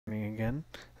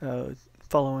again,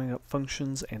 following up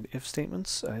functions and if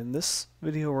statements. In this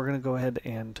video we're going to go ahead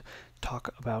and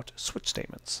talk about switch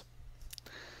statements.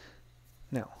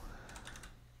 Now,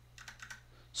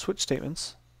 switch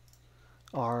statements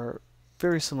are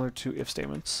very similar to if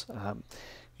statements.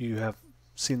 You have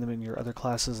seen them in your other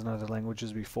classes and other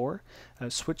languages before.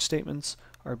 Switch statements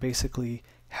are basically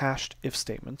hashed if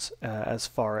statements as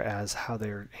far as how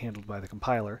they're handled by the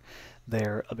compiler.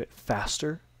 They're a bit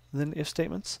faster than if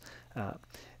statements.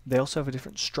 They also have a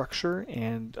different structure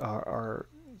and are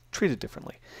treated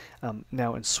differently.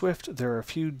 Now in Swift there are a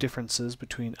few differences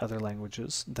between other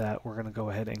languages that we're going to go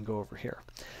ahead and go over here.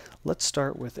 Let's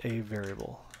start with a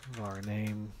variable. Var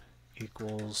name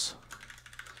equals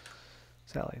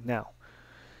Sally. Now,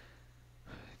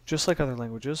 just like other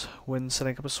languages, when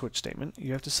setting up a switch statement,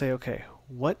 you have to say, okay,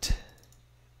 what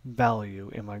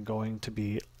value am I going to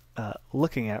be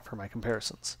looking at for my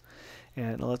comparisons?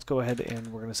 And let's go ahead and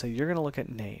we're going to say you're going to look at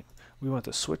name. We want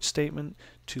the switch statement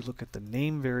to look at the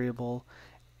name variable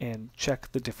and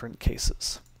check the different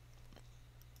cases.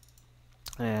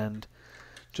 And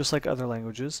just like other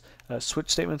languages, switch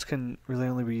statements can really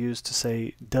only be used to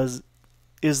say,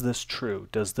 is this true?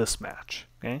 Does this match?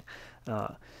 Okay.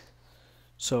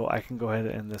 So I can go ahead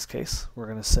and in this case, we're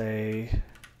going to say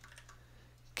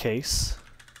case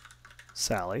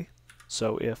Sally.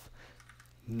 So if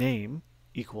name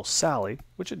equals Sally,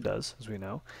 which it does, as we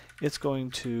know, it's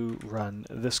going to run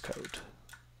this code.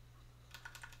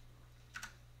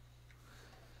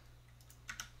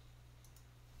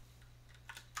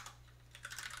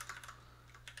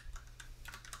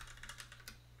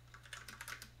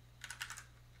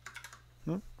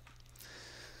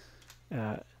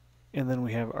 And then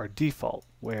we have our default,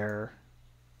 where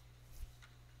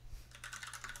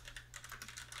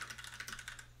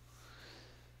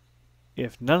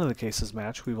if none of the cases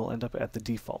match, we will end up at the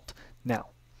default. Now,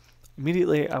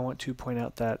 immediately I want to point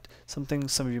out that something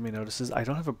some of you may notice is I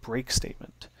don't have a break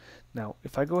statement. Now,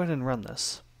 if I go ahead and run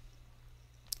this,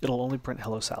 it'll only print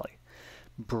hello Sally.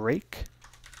 Break,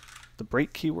 the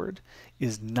break keyword,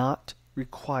 is not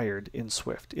required in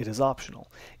Swift. It is optional.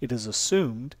 It is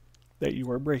assumed that you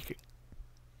are breaking.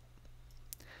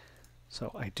 So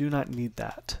I do not need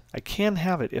that. I can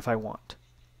have it if I want.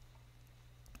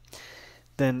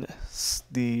 Then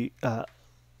the other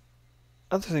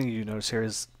thing you notice here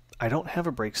is I don't have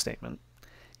a break statement,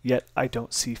 yet I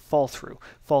don't see fall through.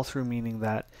 Fall through meaning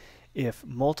that if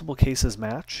multiple cases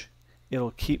match,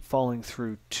 it'll keep falling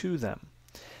through to them.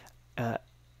 The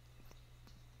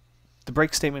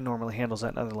break statement normally handles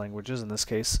that in other languages. In this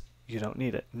case, you don't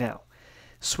need it. Now,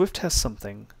 Swift has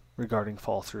something regarding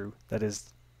fall through that is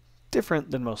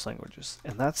different than most languages,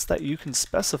 and that's that you can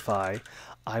specify,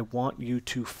 I want you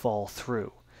to fall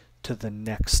through to the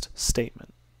next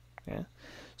statement. Okay?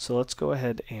 So let's go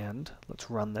ahead and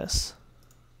let's run this.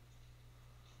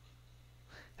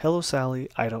 Hello Sally,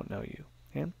 I don't know you.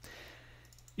 Okay?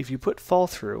 If you put fall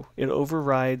through, it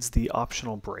overrides the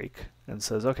optional break and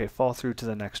says, okay, fall through to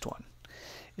the next one.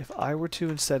 If I were to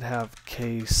instead have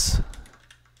case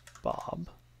Bob,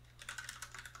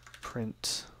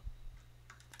 print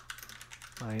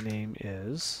my name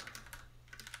is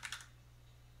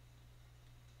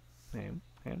name,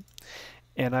 okay,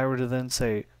 and I were to then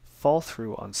say fall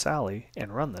through on Sally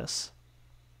and run this,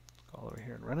 go all over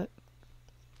here and run it,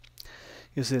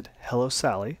 you said hello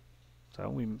Sally, so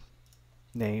we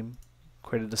name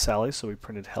equated to Sally, so we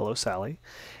printed hello Sally,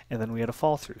 and then we had a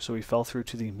fall through, so we fell through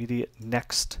to the immediate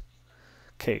next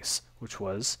case, which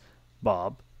was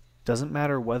Bob. Doesn't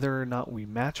matter whether or not we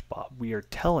match Bob, we are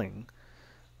telling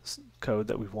code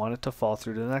that we want it to fall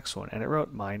through to the next one, and it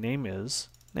wrote my name is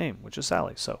name, which is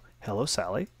Sally. So hello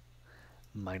Sally,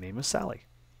 my name is Sally.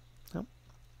 Yep.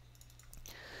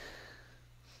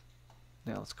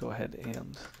 Now let's go ahead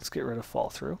and let's get rid of fall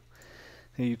through.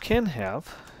 Now you can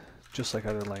have, just like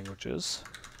other languages,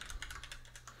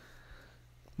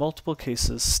 multiple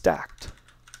cases stacked.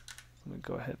 Let me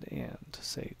go ahead and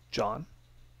say John.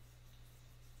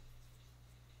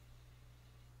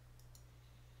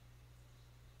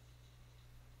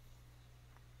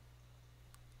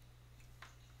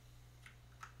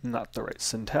 Not the right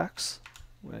syntax.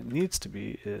 What it needs to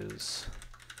be is,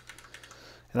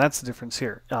 and that's the difference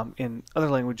here. In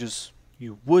other languages,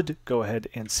 you would go ahead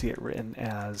and see it written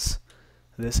as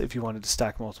this if you wanted to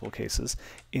stack multiple cases.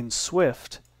 In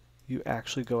Swift, you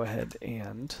actually go ahead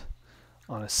and,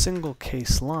 on a single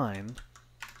case line,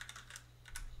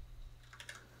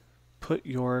 put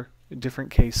your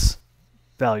different case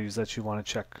values that you want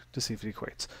to check to see if it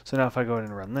equates. So now if I go ahead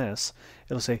and run this,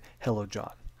 it'll say hello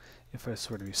John. If I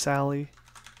were to be Sally,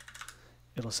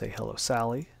 it'll say hello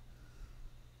Sally.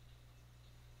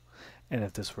 And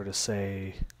if this were to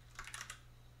say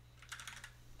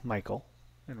Michael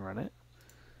and run it,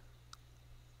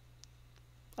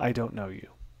 I don't know you.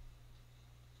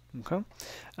 Okay.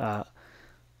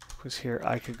 Because here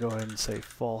I could go ahead and say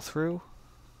fall through.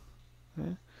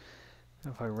 Okay.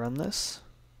 If I run this,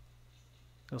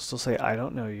 it'll still say I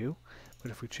don't know you. But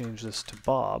if we change this to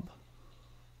Bob,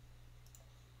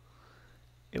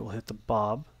 it will hit the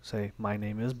Bob, say my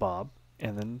name is Bob,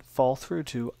 and then fall through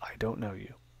to I don't know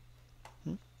you.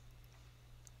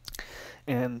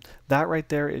 And that right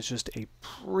there is just a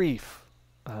brief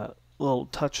little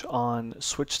touch on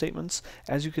switch statements.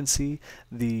 As you can see,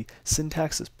 the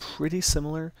syntax is pretty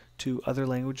similar to other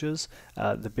languages.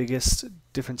 The biggest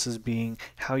differences being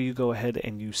how you go ahead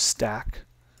and you stack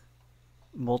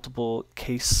multiple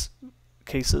cases.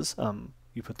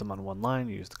 You put them on one line,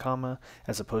 you use the comma,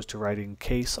 as opposed to writing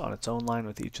case on its own line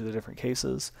with each of the different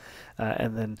cases.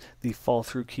 And then the fall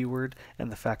through keyword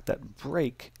and the fact that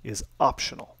break is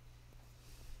optional.